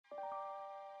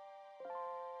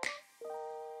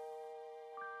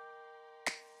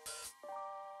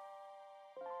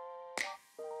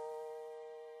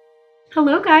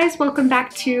Hello guys, welcome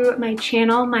back to my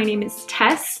channel. My name is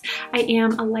Tess. I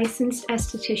am a licensed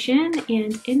esthetician,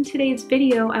 and in today's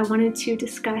video I wanted to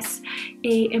discuss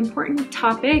an important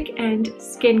topic and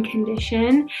skin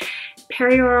condition,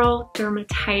 perioral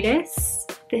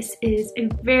dermatitis. This is a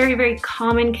very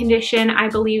common condition. I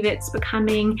believe it's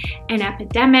becoming an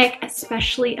epidemic,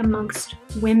 especially amongst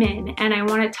women, and I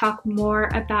want to talk more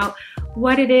about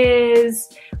what it is,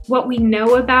 what we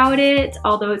know about it,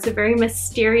 although it's a very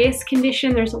mysterious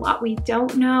condition. There's a lot we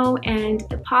don't know, and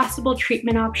the possible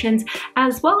treatment options,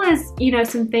 as well as,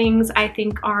 some things I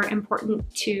think are important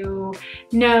to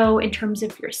know in terms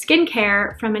of your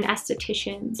skincare from an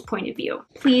esthetician's point of view.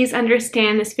 Please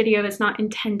understand this video is not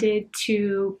intended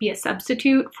to be a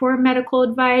substitute for medical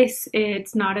advice.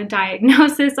 It's not a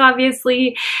diagnosis,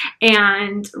 obviously,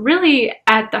 and really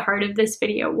at the heart of this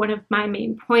video, one of my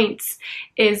main points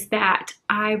is that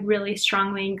I really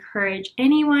strongly encourage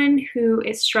anyone who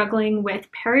is struggling with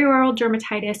perioral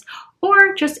dermatitis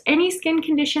or just any skin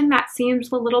condition that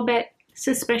seems a little bit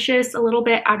suspicious, a little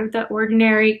bit out of the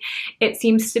ordinary. It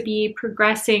seems to be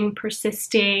progressing,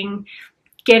 persisting,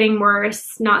 getting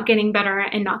worse, not getting better,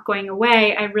 and not going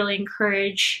away. I really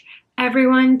encourage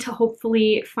everyone to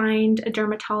hopefully find a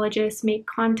dermatologist, make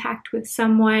contact with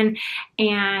someone,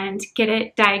 and get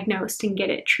it diagnosed and get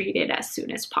it treated as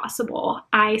soon as possible.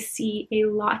 I see a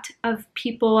lot of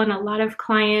people and a lot of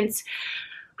clients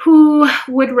who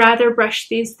would rather brush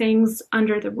these things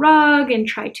under the rug and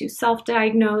try to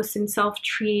self-diagnose and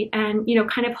self-treat and,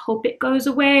 kind of hope it goes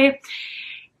away.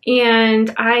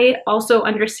 And I also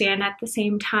understand at the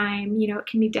same time, it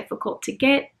can be difficult to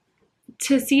get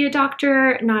to see a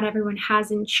doctor. Not everyone has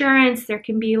insurance. There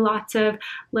can be lots of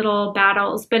little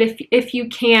battles, but if you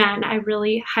can, I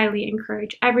really highly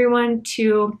encourage everyone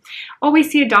to always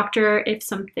see a doctor if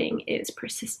something is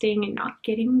persisting and not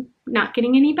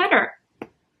getting any better.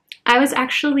 I was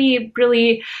actually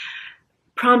really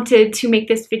prompted to make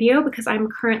this video because I'm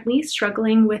currently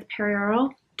struggling with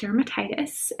perioral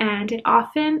dermatitis, and it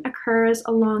often occurs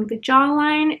along the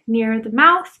jawline, near the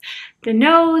mouth, the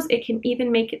nose. It can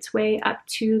even make its way up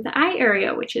to the eye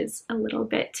area, which is a little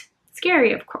bit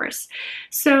scary, of course.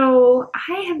 So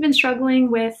I have been struggling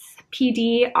with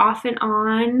PD off and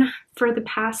on for the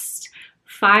past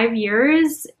 5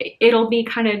 years. It'll be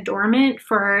kind of dormant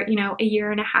for, a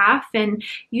year and a half. And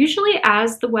usually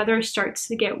as the weather starts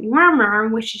to get warmer,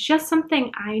 which is just something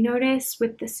I notice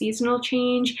with the seasonal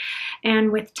change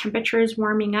and with temperatures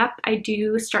warming up, I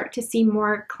do start to see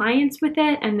more clients with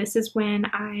it. And this is when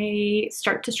I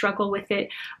start to struggle with it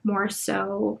more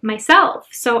so myself.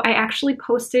 So I actually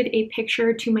posted a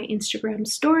picture to my Instagram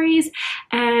stories,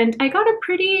 and I got a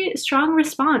pretty strong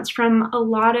response from a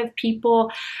lot of people,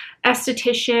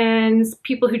 estheticians,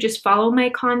 people who just follow my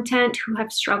content who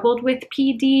have struggled with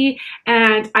PD,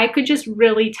 and I could just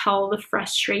really tell the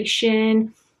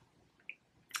frustration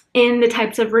in the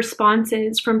types of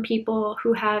responses from people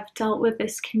who have dealt with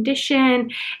this condition,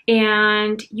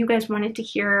 and you guys wanted to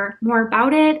hear more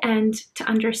about it and to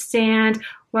understand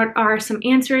what are some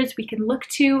answers we can look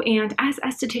to, and as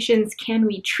estheticians, can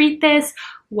we treat this?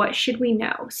 What should we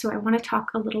know? So I want to talk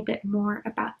a little bit more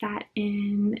about that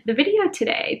in the video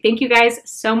today. Thank you guys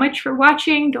so much for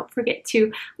watching. Don't forget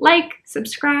to like,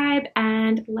 subscribe,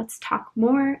 and let's talk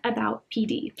more about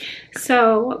PD.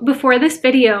 So before this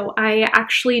video, I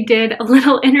actually did a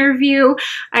little interview.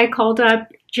 I called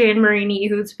up Jan Marini,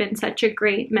 who's been such a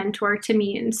great mentor to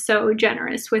me and so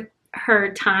generous with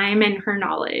her time and her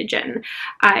knowledge, and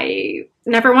I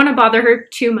never want to bother her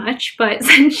too much, but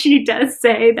since she does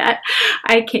say that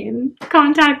I can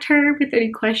contact her with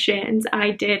any questions,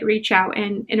 I did reach out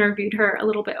and interviewed her a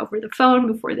little bit over the phone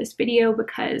before this video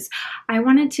because I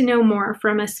wanted to know more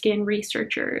from a skin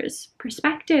researcher's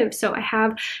perspective. So I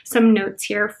have some notes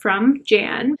here from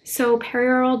Jan. So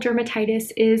perioral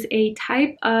dermatitis is a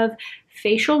type of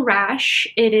facial rash.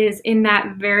 It is in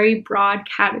that very broad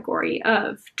category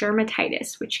of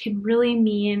dermatitis, which can really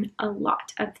mean a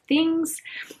lot of things.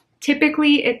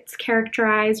 Typically, it's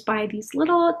characterized by these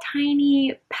little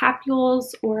tiny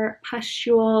papules or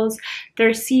pustules.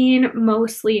 They're seen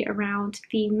mostly around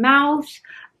the mouth,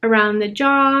 around the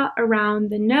jaw, around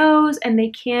the nose, and they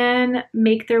can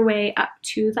make their way up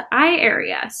to the eye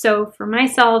area. So for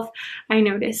myself, I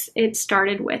noticed it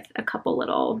started with a couple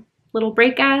little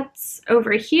breakouts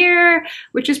over here,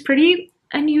 which is pretty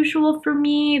unusual for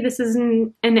me. This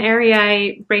isn't an area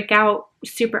I break out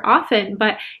super often,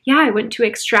 but yeah, I went to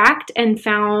extract and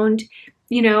found,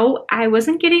 I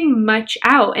wasn't getting much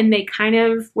out, and they kind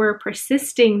of were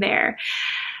persisting there.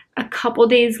 A couple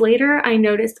days later, I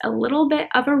noticed a little bit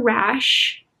of a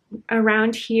rash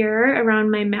around here,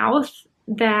 around my mouth,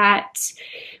 that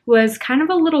was kind of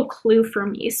a little clue for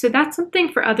me. So that's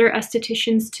something for other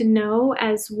estheticians to know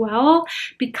as well,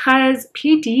 because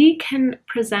PD can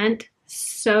present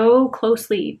so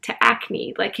closely to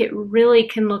acne. Like, it really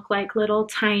can look like little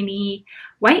tiny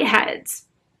whiteheads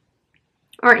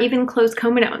or even closed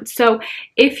comedones. So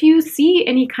if you see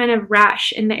any kind of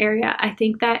rash in the area, I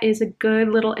think that is a good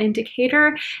little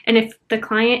indicator. And if the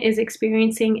client is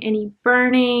experiencing any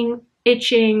burning,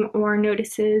 itching, or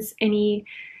notices any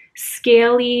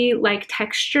scaly like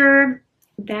texture,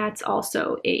 that's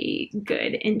also a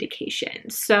good indication.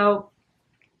 So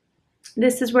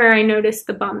this is where I noticed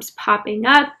the bumps popping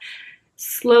up.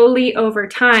 Slowly over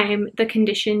time, the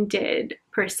condition did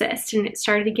persist and it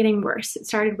started getting worse. It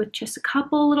started with just a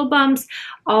couple little bumps.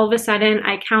 All of a sudden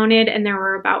I counted and there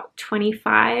were about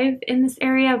 25 in this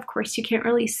area. Of course, you can't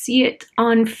really see it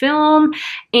on film,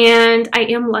 and I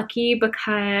am lucky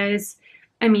because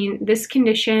I mean, this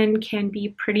condition can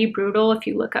be pretty brutal if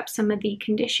you look up some of the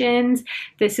conditions.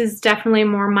 This is definitely a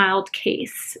more mild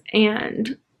case,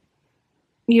 and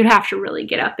you'd have to really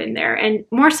get up in there. And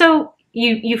more so,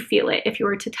 you feel it if you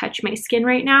were to touch my skin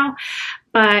right now.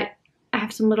 But I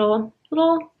have some little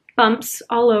bumps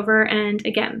all over, and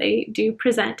again, they do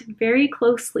present very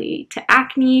closely to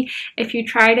acne. If you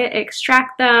try to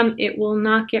extract them, it will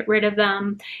not get rid of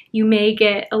them. You may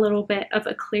get a little bit of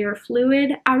a clear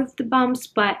fluid out of the bumps,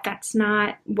 but that's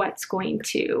not what's going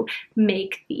to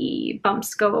make the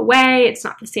bumps go away. It's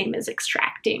not the same as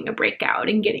extracting a breakout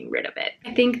and getting rid of it.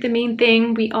 I think the main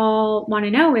thing we all want to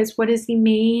know is, what is the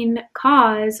main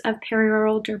cause of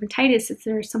perioral dermatitis? Is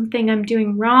there something I'm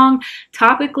doing wrong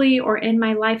topically or in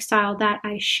my lifestyle that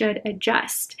I should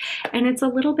adjust? And it's a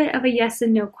little bit of a yes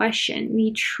and no question.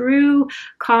 The true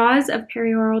cause of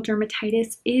perioral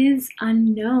dermatitis is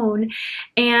unknown,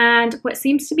 and what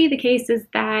seems to be the case is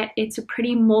that it's a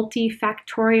pretty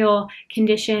multifactorial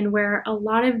condition where a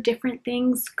lot of different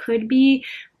things could be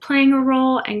playing a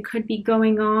role and could be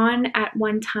going on at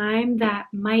one time that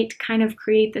might kind of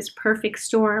create this perfect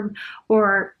storm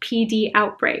or PD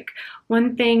outbreak.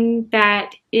 One thing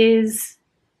that is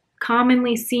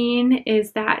commonly seen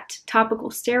is that topical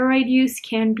steroid use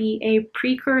can be a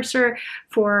precursor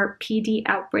for PD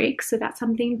outbreaks, so that's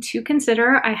something to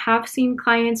consider. I have seen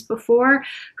clients before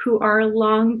who are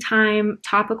long-time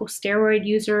topical steroid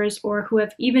users, or who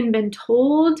have even been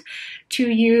told to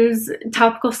use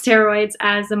topical steroids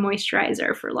as a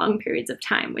moisturizer for long periods of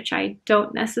time, which I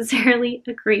don't necessarily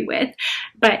agree with,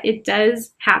 but it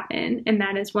does happen, and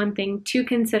that is one thing to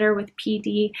consider with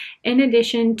PD, in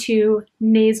addition to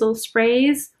nasal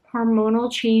sprays,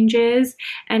 hormonal changes,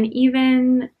 and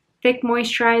even thick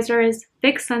moisturizers,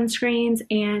 thick sunscreens,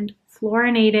 and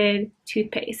fluorinated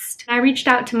toothpaste. I reached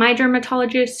out to my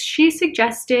dermatologist. She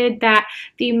suggested that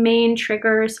the main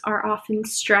triggers are often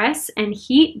stress and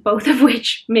heat, both of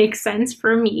which make sense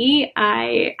for me.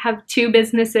 I have two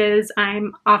businesses.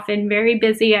 I'm often very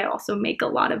busy. I also make a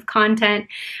lot of content,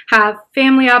 have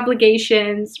family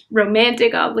obligations,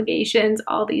 romantic obligations,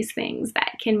 all these things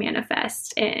that can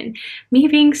manifest in me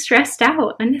being stressed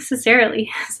out unnecessarily,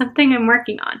 something I'm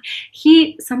working on.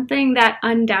 Heat, something that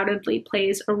undoubtedly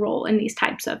plays a role in these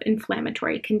types of inflammatory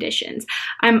conditions.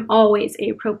 I'm always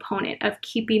a proponent of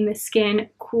keeping the skin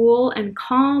cool and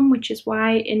calm, which is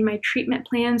why in my treatment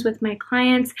plans with my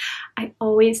clients, I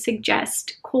always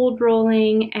suggest cold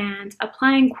rolling and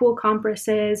applying cool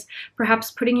compresses,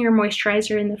 perhaps putting your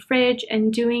moisturizer in the fridge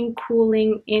and doing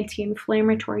cooling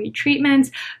anti-inflammatory treatments,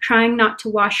 trying not to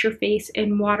wash your face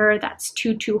in water that's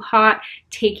too hot,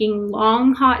 taking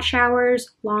long hot showers,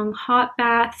 long hot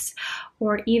baths,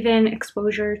 or even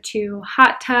exposure to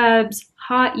hot tubs,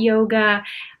 hot yoga,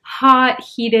 hot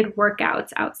heated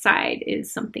workouts outside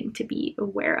is something to be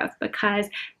aware of, because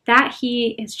that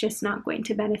heat is just not going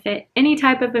to benefit any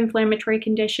type of inflammatory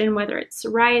condition, whether it's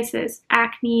psoriasis,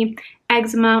 acne,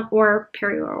 eczema, or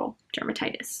perioral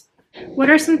dermatitis. What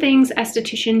are some things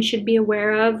estheticians should be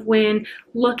aware of when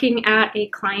looking at a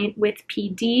client with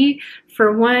PD?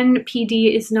 For one,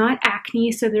 PD is not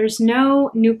acne, so there's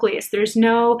no nucleus, there's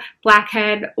no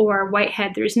blackhead or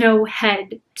whitehead, there's no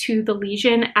head to the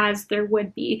lesion as there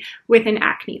would be with an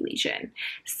acne lesion.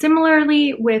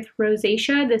 Similarly with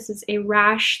rosacea, this is a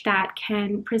rash that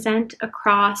can present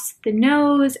across the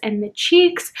nose and the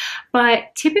cheeks,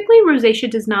 but typically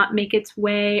rosacea does not make its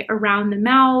way around the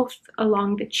mouth,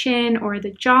 along the chin, or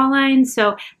the jawline,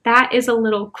 so that is a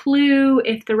little clue.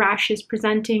 If the rash is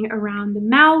presenting around the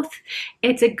mouth,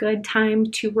 it's a good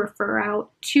time to refer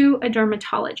out to a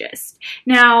dermatologist.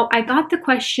 Now, I got the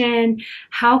question,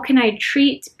 how can I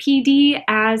treat PD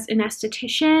as an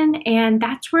esthetician? And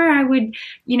that's where I would,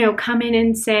 come in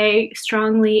and say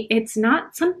strongly, it's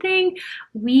not something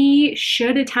we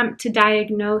should attempt to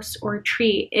diagnose or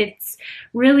treat. It's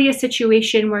really a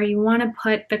situation where you want to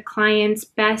put the client's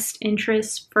best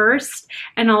interests first.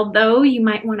 And although you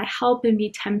might want to help and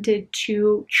be tempted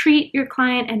to treat your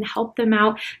client and help them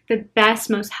out, the best,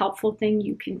 most helpful thing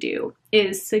you can do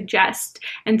is suggest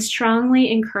and strongly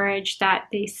encourage that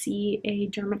they see a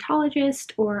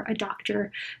dermatologist or a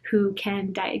doctor who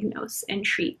can diagnose and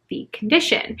treat the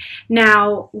condition.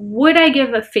 Now, would I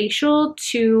give a facial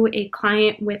to a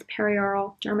client with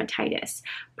perioral dermatitis?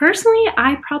 Personally,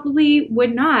 I probably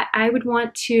would not. I would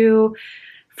want to,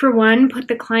 for one, put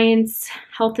the client's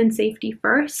health and safety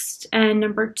first, and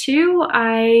number two,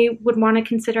 I would want to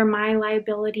consider my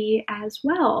liability as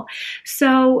well.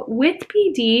 So with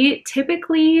PD,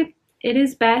 typically it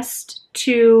is best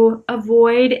to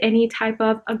avoid any type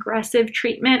of aggressive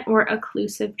treatment or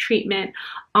occlusive treatment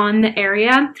on the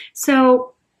area.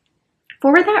 So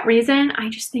for that reason, I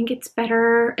just think it's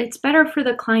better for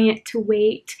the client to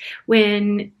wait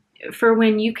when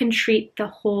you can treat the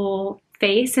whole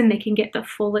face and they can get the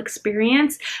full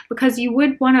experience, because you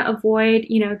would want to avoid,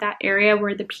 that area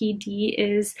where the PD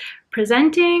is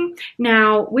presenting.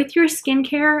 Now, with your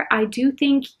skincare, I do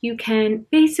think you can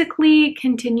basically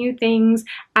continue things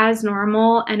as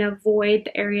normal and avoid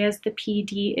the areas the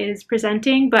PD is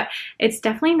presenting, but it's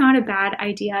definitely not a bad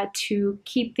idea to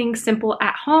keep things simple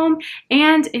at home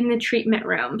and in the treatment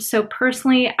room. So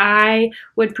personally, I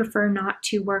would prefer not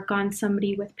to work on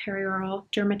somebody with perioral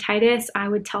dermatitis. I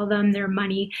would tell them their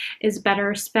money is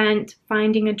better spent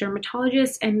finding a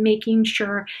dermatologist and making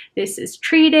sure this is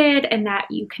treated and that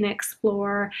you can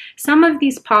explore some of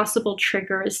these possible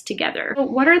triggers together. So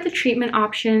what are the treatment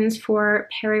options for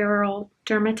perioral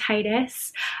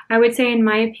dermatitis? I would say, in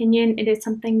my opinion, it is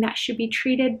something that should be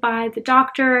treated by the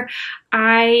doctor.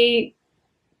 I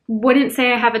wouldn't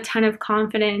say I have a ton of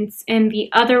confidence in the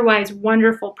otherwise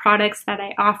wonderful products that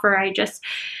I offer. I just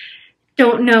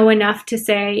don't know enough to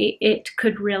say it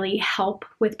could really help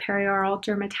with perioral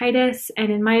dermatitis.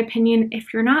 And in my opinion,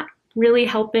 if you're not really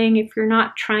helping, if you're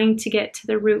not trying to get to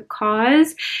the root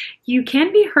cause, you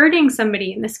can be hurting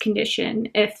somebody in this condition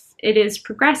if it is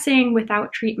progressing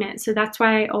without treatment. So that's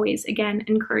why I always, again,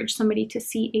 encourage somebody to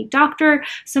see a doctor.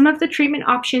 Some of the treatment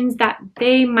options that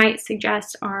they might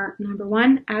suggest are, number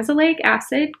one, azelaic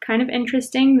acid. Kind of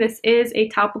interesting. This is a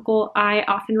topical I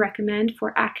often recommend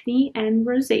for acne and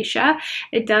rosacea.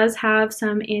 It does have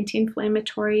some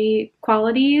anti-inflammatory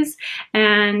qualities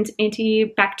and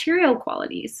antibacterial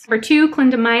qualities. Number two,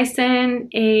 clindamycin,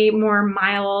 a more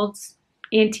mild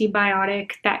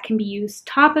antibiotic that can be used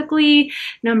topically.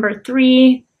 Number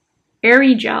three,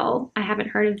 Gel. I haven't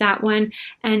heard of that one.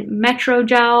 And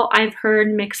Metrogel, I've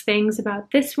heard mixed things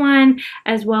about this one,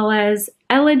 as well as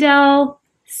Elidel,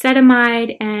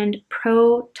 Cetamide, and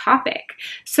Protopic.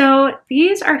 So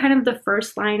these are kind of the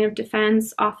first line of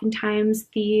defense. Oftentimes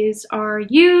these are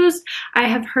used. I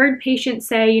have heard patients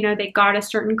say, they got a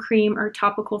certain cream or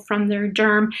topical from their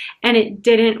derm and it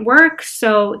didn't work,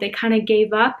 so they kind of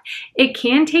gave up. It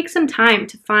can take some time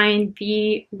to find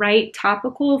the right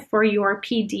topical for your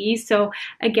PD. So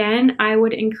again, I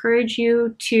would encourage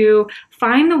you to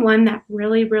find the one that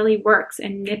really, really works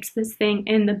and nips this thing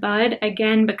in the bud,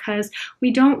 again, because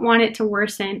we don't want it to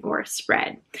worsen or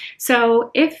spread. So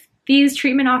if these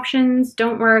treatment options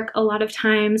don't work, a lot of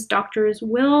times doctors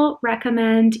will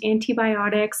recommend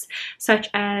antibiotics such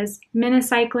as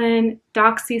minocycline,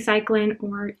 doxycycline,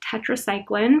 or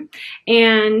tetracycline.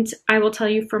 And I will tell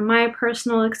you from my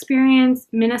personal experience,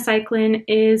 minocycline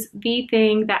is the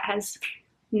thing that has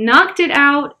knocked it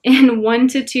out in 1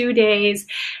 to 2 days.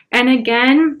 And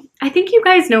again, I think you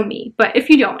guys know me, but if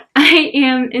you don't, I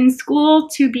am in school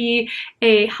to be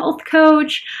a health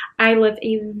coach. I live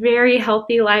a very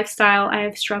healthy lifestyle. I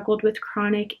have struggled with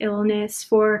chronic illness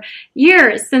for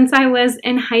years. Since I was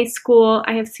in high school,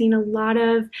 I have seen a lot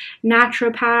of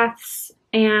naturopaths,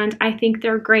 and I think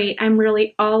they're great. I'm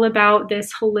really all about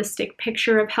this holistic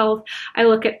picture of health. I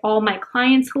look at all my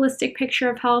clients' holistic picture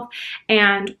of health,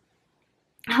 and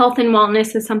health and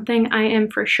wellness is something I am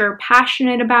for sure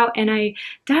passionate about, and I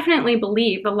definitely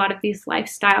believe a lot of these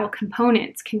lifestyle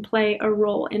components can play a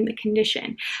role in the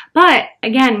condition. But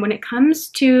again, when it comes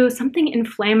to something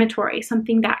inflammatory,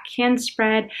 something that can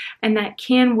spread and that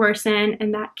can worsen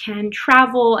and that can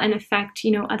travel and affect,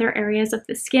 other areas of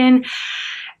the skin,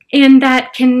 and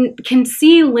that can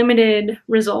see limited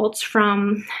results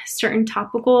from certain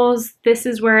topicals, this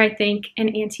is where I think an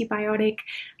antibiotic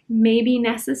maybe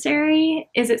necessary?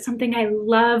 Is it something I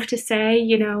love to say,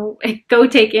 you know, go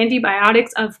take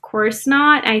antibiotics? Of course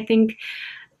not. I think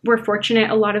we're fortunate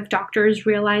a lot of doctors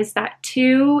realize that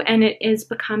too, and it is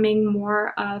becoming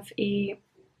more of a,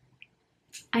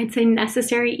 I'd say,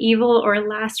 necessary evil or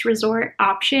last resort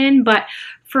option. But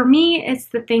for me, it's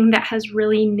the thing that has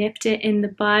really nipped it in the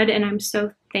bud, and I'm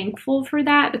so thankful for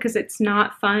that, because it's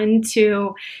not fun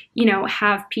to, you know,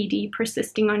 have PD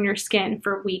persisting on your skin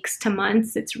for weeks to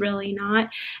months. It's really not.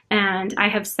 And I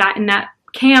have sat in that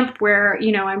camp where,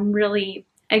 you know, I'm really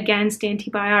against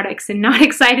antibiotics and not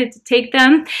excited to take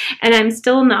them, and I'm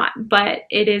still not, but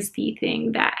it is the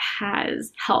thing that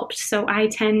has helped. So I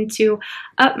tend to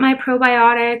up my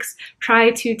probiotics,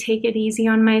 try to take it easy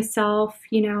on myself,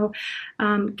 you know,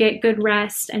 get good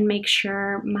rest, and make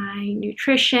sure my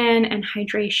nutrition and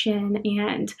hydration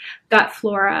and gut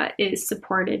flora is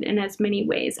supported in as many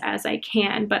ways as I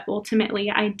can. But ultimately,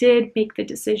 I did make the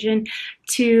decision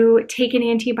to take an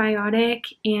antibiotic,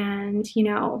 and, you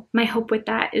know, my hope with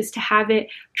that is to have it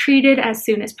treated as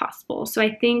soon as possible. So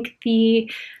I think the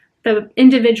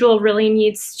individual really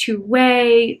needs to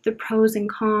weigh the pros and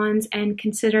cons and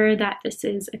consider that this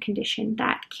is a condition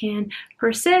that can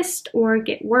persist or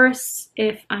get worse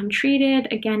if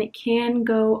untreated. Again, it can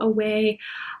go away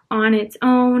on its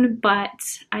own,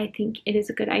 but I think it is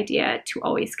a good idea to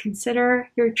always consider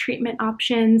your treatment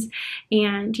options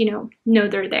and, you know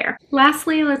they're there.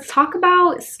 Lastly, let's talk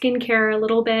about skincare a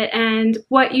little bit and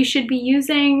what you should be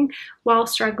using while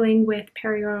struggling with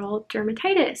perioral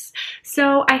dermatitis.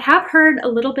 So I have heard a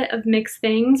little bit of mixed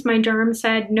things. My derm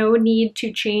said no need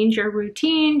to change your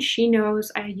routine. She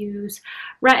knows I use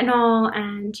retinol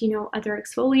and, you know, other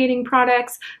exfoliating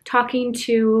products. Talking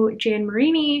to Jan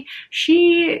Marini,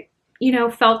 she, you know,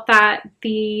 felt that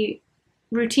the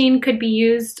routine could be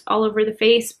used all over the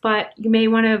face, but you may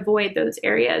want to avoid those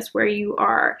areas where you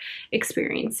are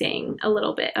experiencing a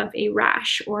little bit of a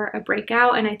rash or a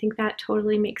breakout. And I think that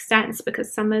totally makes sense,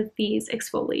 because some of these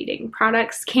exfoliating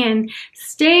products can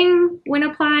sting when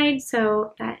applied.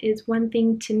 So that is one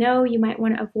thing to know. You might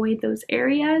want to avoid those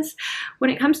areas. When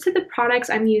it comes to the products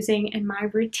I'm using in my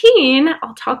routine,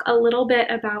 I'll talk a little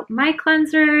bit about my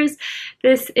cleansers.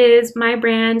 This is my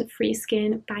brand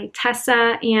FreeSkin by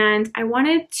Tessa, and I wanted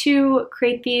to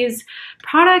create these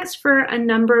products for a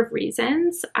number of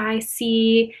reasons. I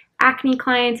see acne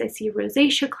clients, I see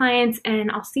rosacea clients, and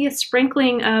I'll see a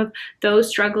sprinkling of those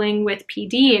struggling with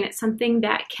PD, and it's something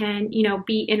that can, you know,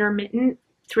 be intermittent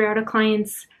throughout a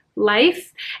client's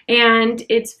life, and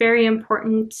it's very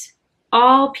important.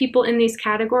 All people in these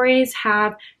categories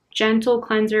have gentle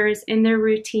cleansers in their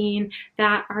routine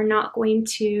that are not going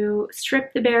to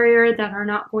strip the barrier, that are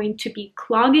not going to be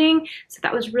clogging. So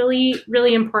that was really,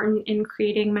 really important in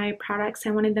creating my products.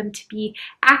 I wanted them to be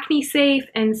acne safe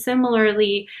and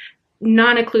similarly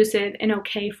non-occlusive and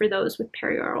okay for those with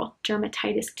perioral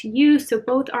dermatitis to use. So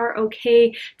both are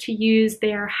okay to use.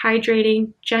 They are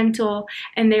hydrating, gentle,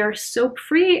 and they are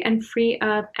soap-free and free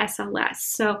of SLS.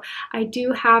 So I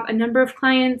do have a number of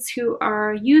clients who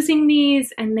are using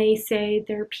these, and they say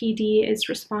their PD is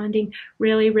responding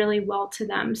really, really well to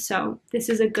them. So this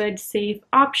is a good, safe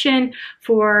option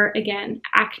for, again,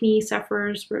 acne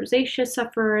sufferers, rosacea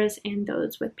sufferers, and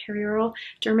those with perioral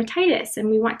dermatitis.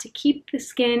 And we want to keep the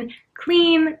skin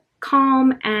clean,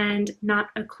 calm, and not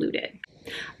occluded.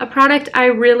 A product I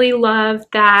really love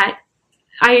that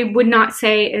I would not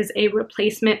say is a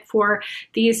replacement for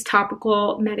these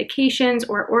topical medications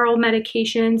or oral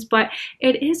medications, but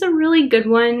it is a really good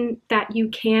one that you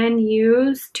can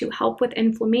use to help with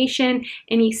inflammation,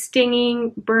 any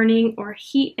stinging, burning, or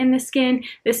heat in the skin.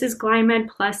 This is Glymed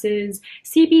Plus's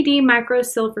CBD Micro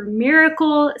Silver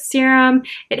Miracle Serum.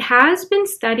 It has been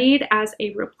studied as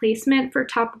a replacement for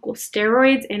topical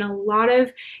steroids in a lot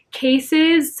of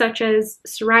cases, such as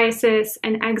psoriasis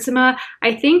and eczema.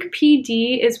 I think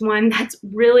PD is one that's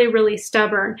really, really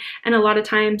stubborn, and a lot of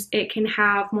times it can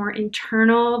have more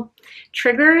internal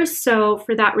triggers. So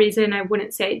for that reason, I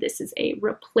wouldn't say this is a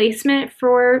replacement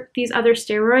for these other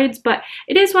steroids, but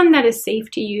it is one that is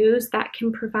safe to use, that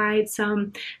can provide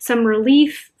some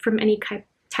relief from any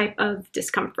type of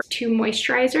discomfort. To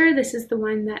moisturizer, this is the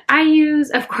one that I use.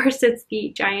 Of course, it's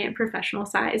the giant professional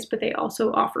size, but they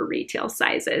also offer retail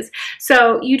sizes.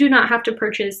 So you do not have to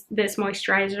purchase this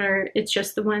moisturizer. It's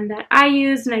just the one that I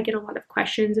use, and I get a lot of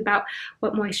questions about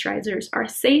what moisturizers are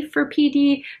safe for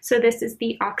PD. So this is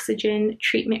the Oxygen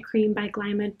Treatment Cream by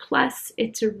Glymed Plus.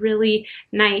 It's a really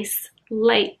nice,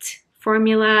 light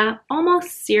formula,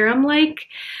 almost serum-like,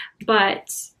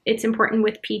 but it's important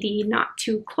with PD not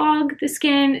to clog the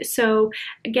skin. So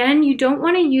again, you don't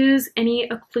want to use any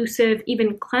occlusive,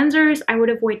 even cleansers. I would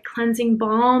avoid cleansing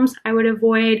balms. I would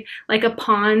avoid like a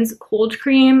Pond's cold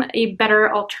cream. A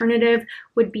better alternative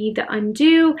would be the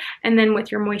Undo. And then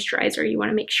with your moisturizer, you want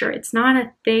to make sure it's not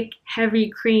a thick, heavy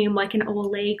cream like an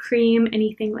Olay cream,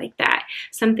 anything like that.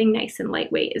 Something nice and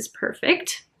lightweight is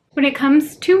perfect. When it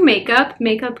comes to makeup,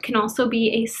 makeup can also be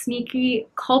a sneaky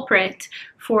culprit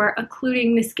for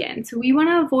occluding the skin. So we want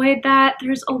to avoid that.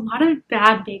 There's a lot of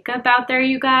bad makeup out there,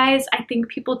 you guys. I think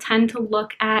people tend to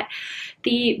look at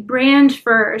the brand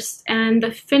first and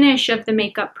the finish of the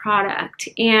makeup product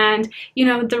and, you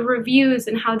know, the reviews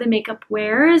and how the makeup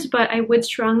wears, but I would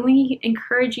strongly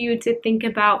encourage you to think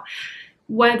about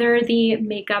whether the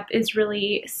makeup is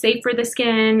really safe for the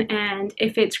skin and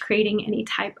if it's creating any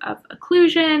type of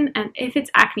occlusion and if it's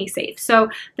acne safe. So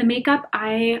the makeup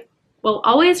I will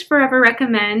always forever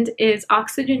recommend is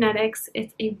Oxygenetics.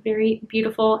 It's a very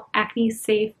beautiful acne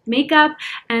safe makeup,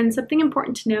 and something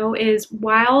important to know is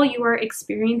while you are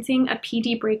experiencing a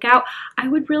PD breakout, I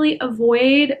would really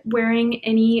avoid wearing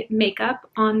any makeup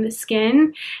on the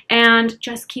skin and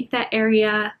just keep that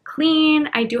area clean.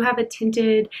 I do have a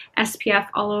tinted SPF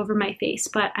all over my face,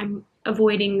 but I'm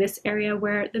avoiding this area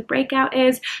where the breakout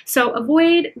is. So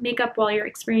avoid makeup while you're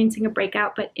experiencing a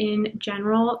breakout, but in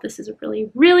general, this is a really,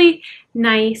 really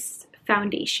nice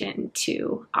foundation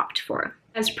to opt for.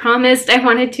 As promised, I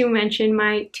wanted to mention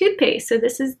my toothpaste. So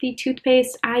this is the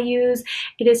toothpaste I use.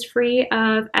 It is free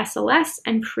of SLS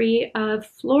and free of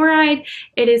fluoride.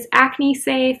 It is acne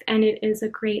safe and it is a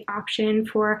great option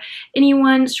for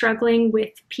anyone struggling with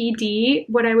PD.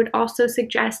 What I would also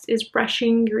suggest is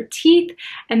brushing your teeth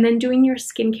and then doing your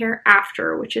skincare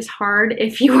after, which is hard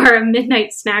if you are a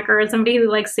midnight snacker or somebody who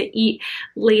likes to eat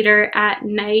later at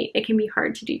night. It can be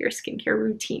hard to do your skincare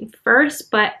routine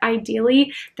first, but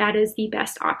ideally that is the best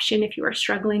option if you are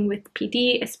struggling with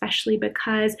PD, especially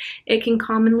because it can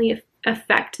commonly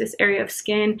affect this area of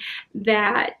skin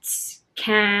that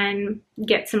can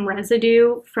get some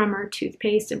residue from our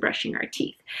toothpaste and brushing our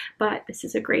teeth. But this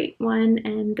is a great one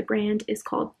and the brand is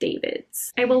called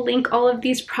David's. I will link all of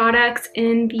these products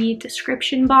in the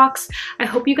description box. I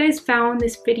hope you guys found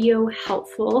this video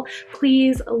helpful.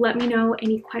 Please let me know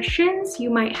any questions you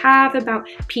might have about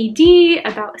PD,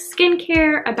 about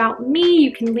skincare, about me.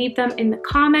 You can leave them in the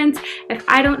comments. If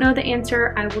I don't know the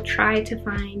answer, I will try to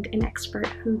find an expert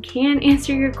who can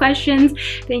answer your questions.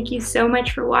 Thank you so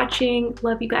much for watching.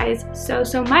 Love you guys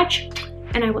so much,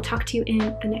 and I will talk to you in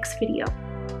the next video.